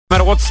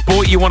what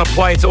sport you want to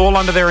play. It's all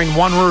under there in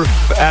one roof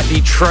at the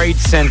Trade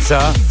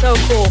Centre. So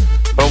cool.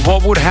 But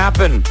what would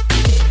happen?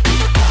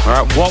 All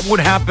right, what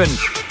would happen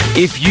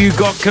if you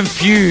got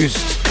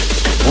confused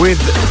with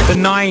the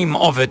name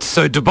of it?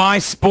 So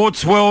Dubai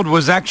Sports World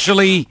was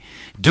actually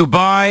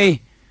Dubai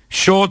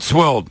Shorts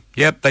World.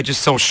 Yep, they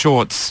just sell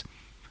shorts.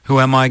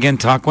 Who am I again,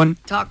 Tarquin?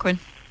 Tarquin.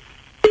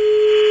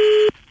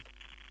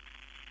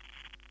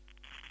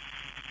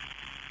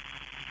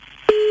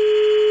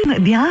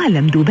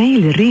 بعالم دبي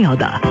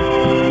للرياضة.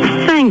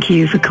 Thank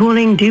you for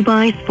calling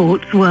Dubai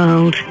Sports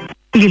World.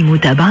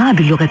 للمتابعة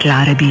باللغة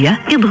العربية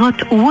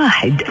اضغط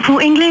 1.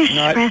 For English,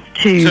 press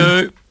 2.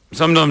 2.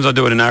 Sometimes I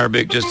do it in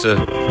Arabic just to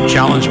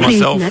challenge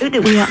myself. Please note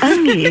that we are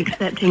only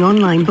accepting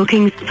online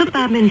bookings for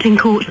badminton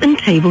courts and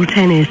table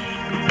tennis.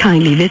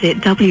 Kindly visit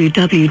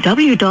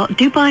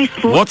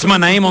www.dubaisports. What's my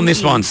name on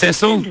this one,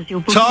 Cecil?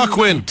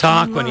 Tarquin.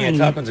 Tarquin, yeah,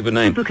 Tarquin's a good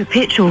name. Book a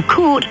pitch or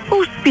court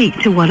or speak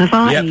to one of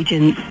our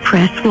agents.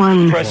 Press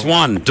 1. Press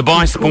 1.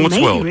 Dubai Sports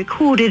World.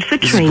 Recorded for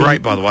This is training.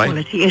 great, by the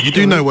way. You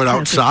do know we're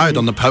outside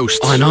on the posts.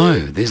 I know.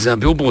 There's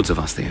billboards of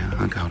us there.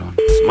 Okay, hold on.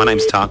 My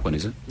name's Tarquin,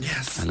 is it?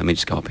 Yes. Let me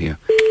just go up here.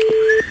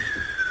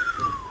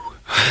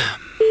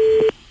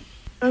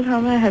 How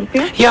may I help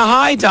you? Yeah,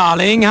 hi,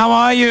 darling. How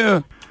are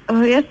you?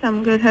 Oh, yes,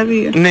 I'm good. How are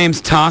you?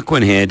 Name's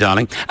Tarquin here,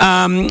 darling.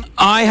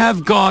 I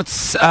have got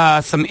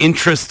some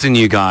interest in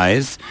you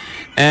guys,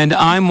 and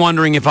I'm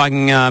wondering if I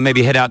can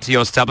maybe head out to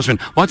your establishment.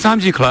 What time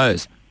do you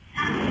close?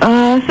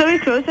 So we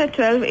close at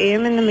 12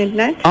 a.m. in the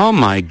midnight. Oh,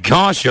 my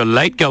gosh, you're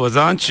late goers,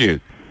 aren't you?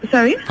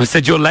 Sorry? I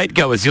said you're late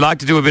goers. You like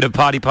to do a bit of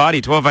party,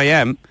 12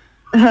 a.m.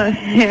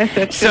 Yes,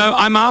 that's true. So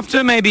I'm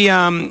after maybe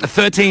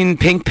 13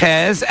 pink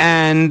pairs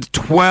and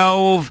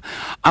 12.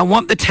 I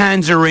want the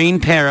tangerine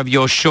pair of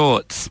your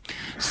shorts.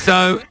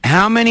 So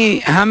how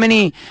many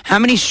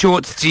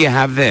shorts do you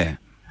have there?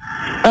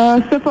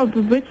 So for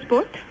which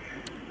sport?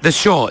 The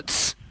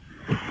shorts.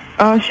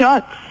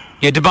 Shorts.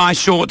 Yeah, Dubai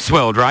Shorts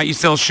World, right? You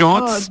sell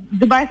shorts? Oh,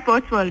 Dubai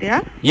Sports World,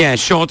 yeah? Yeah,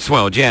 Shorts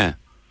World, yeah.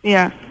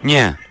 Yeah.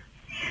 Yeah.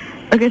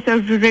 Okay, so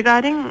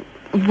regarding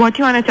what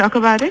you want to talk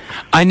about it?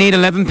 I need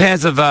 11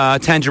 pairs of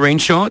tangerine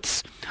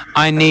shorts.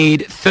 I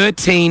need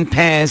 13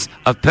 pairs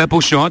of purple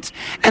shorts.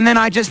 And then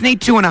I just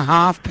need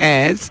 2.5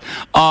 pairs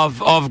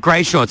of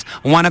grey shorts.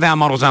 One of our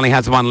models only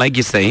has one leg,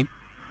 you see.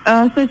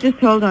 So just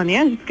hold on,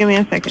 yeah? Just give me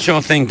a second.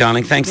 Sure thing,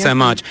 darling. Thanks so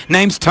much.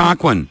 Name's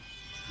Tarquin.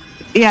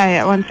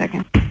 Yeah, 1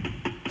 second.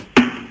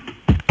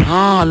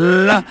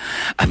 Oh,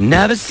 I've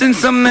never seen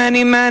so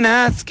many men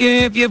ask you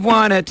if you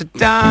wanted to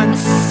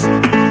dance.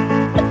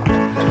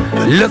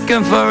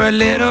 Looking for a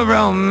little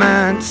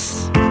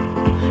romance,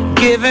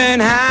 given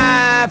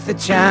half the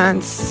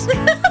chance. You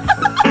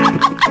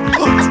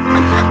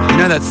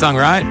know that song,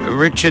 right?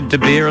 Richard De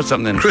Beer or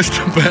something?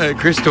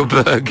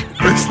 Christelberg.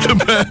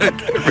 Christelberg.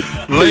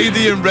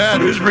 Lady in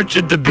Red. Who's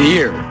Richard De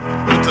Beer?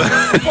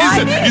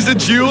 He's a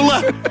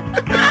jeweler.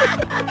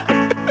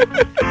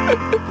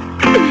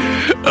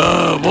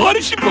 Why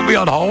did she put me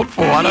on hold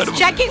for? I don't know.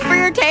 Checking for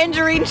your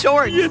tangerine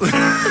shorts.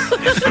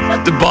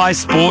 Dubai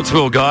Sports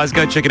World, guys.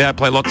 Go check it out.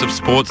 Play lots of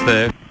sports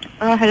there.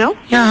 Hello?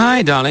 Yeah,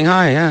 hi, darling.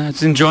 Hi, yeah.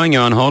 It's enjoying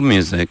your on-hold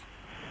music.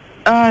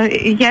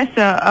 Yes,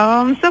 sir.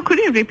 So could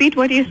you repeat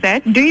what you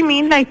said? Do you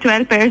mean like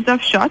 12 pairs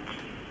of shorts?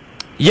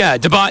 Yeah,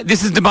 Dubai.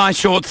 This is Dubai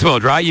Shorts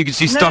World, right? You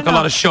stock a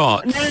lot of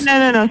shorts.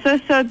 No. So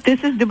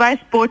this is Dubai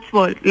Sports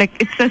World. Like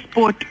it's a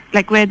sport,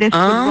 like where there's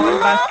football,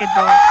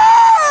 basketball.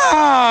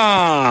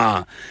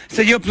 Ah,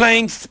 so you're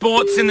playing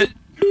sports in the...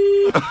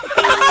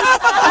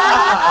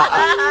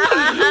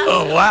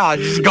 Oh, wow,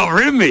 you just got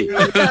rid of me.